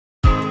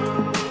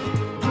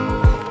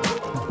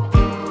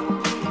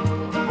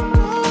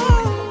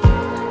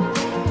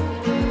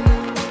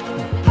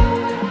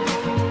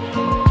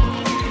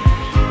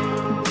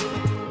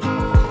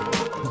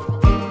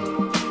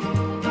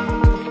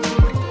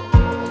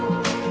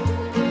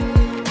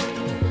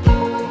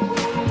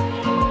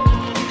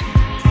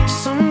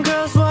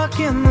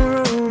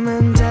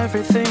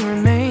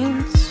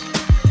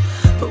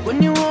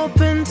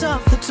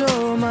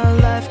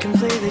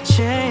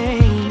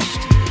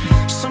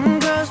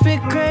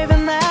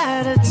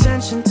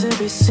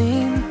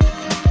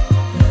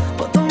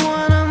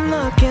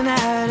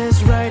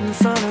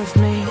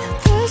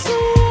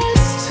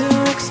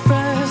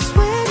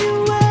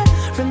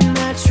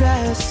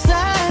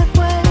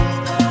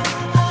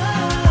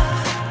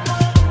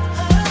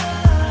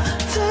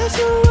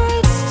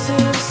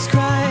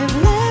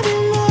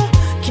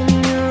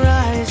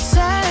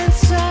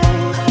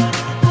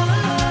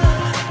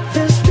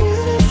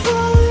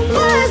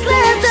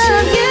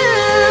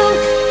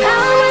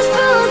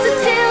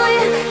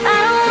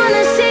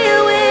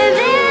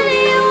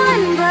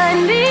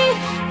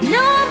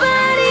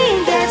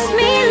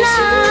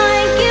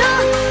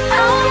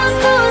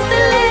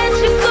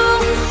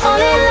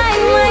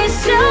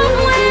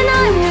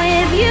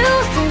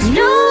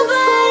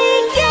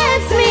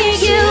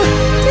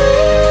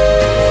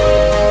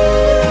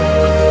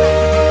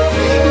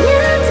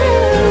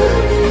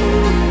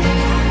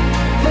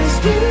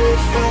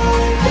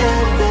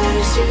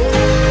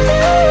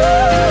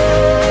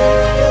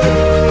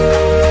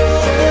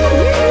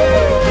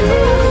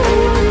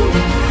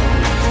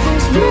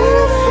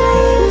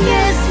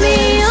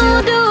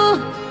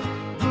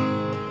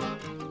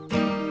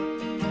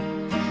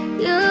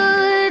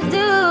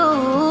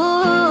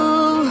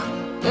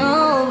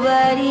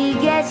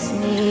gets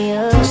me.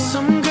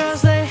 Some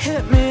girls, they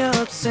hit me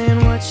up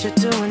saying what you're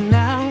doing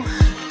now,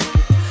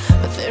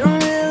 but they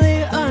don't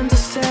really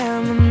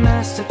understand the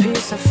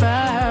masterpiece I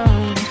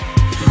found.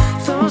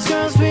 Those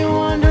girls be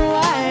wondering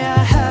why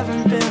I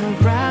haven't been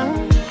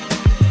around,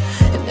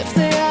 and if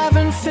they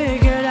haven't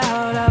figured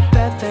out, I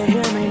bet they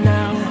hear me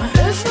now.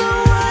 There's no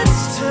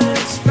words to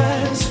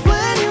express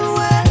when you're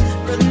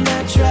wearing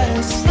that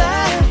dress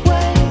that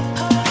way.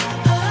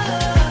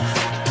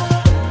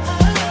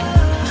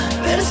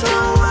 There's no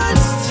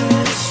words to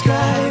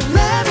describe.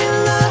 Let me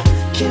look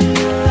in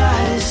your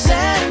eyes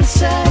and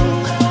say,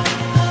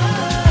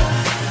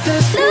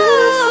 there's no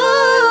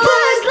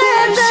words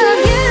left of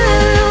you.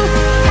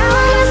 How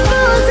am I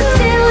supposed to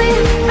tell you?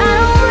 I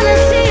don't wanna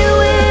see you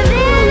with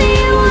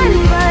anyone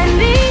but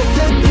me.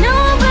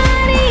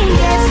 Nobody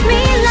gets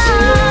me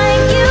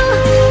like you.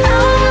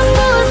 How am I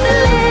supposed to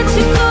let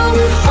you go?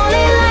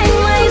 Only like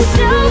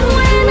myself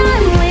when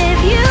I'm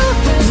with you.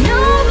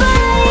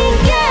 Nobody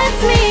gets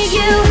me,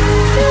 you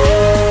do.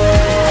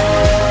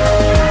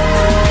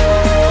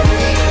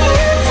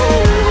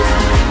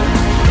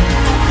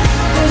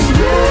 Cause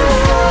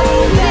nobody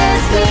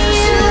gets me,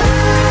 you.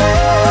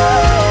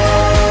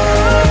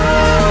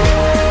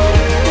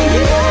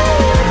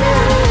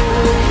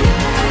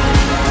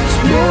 It's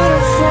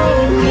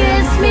beautiful,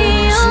 gets me,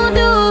 you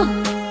do.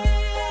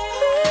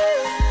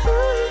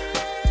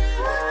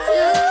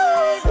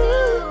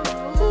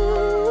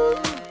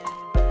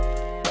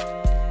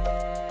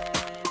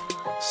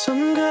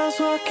 Some girls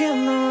walk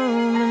in the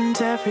room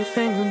and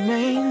everything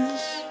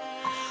remains,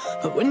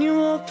 but when you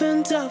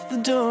opened up the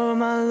door,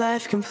 my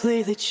life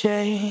completely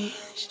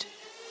changed.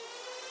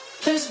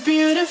 There's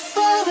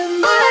beautiful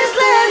in what's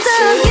left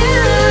of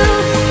you.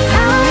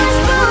 How am I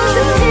supposed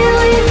to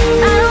tell you?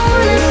 I don't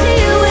wanna see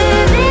you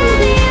with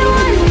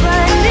anyone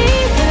but me.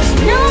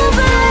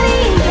 Nobody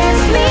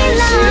gets me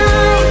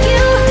like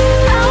you.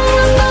 How am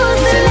I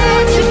supposed to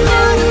let you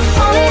go?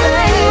 Only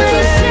like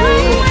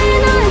myself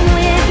when I'm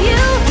with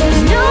you.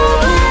 There's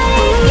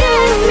nobody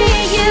gets me,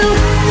 you.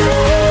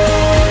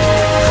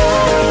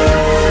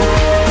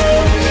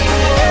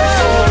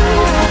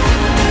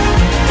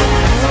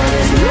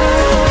 There's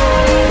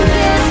nobody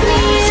gets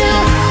me, you.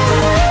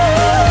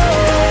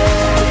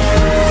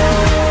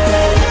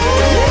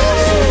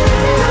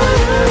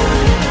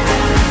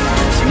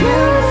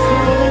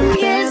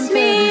 Nobody gets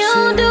me, you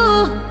do.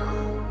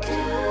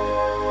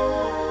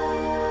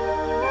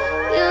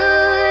 You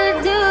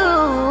do.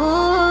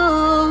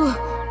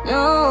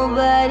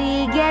 Nobody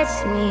gets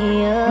me,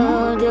 you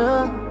do.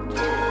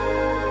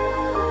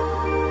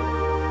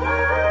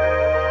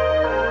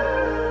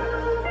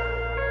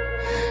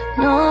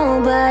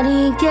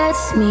 Nobody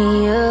gets me,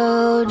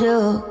 you do.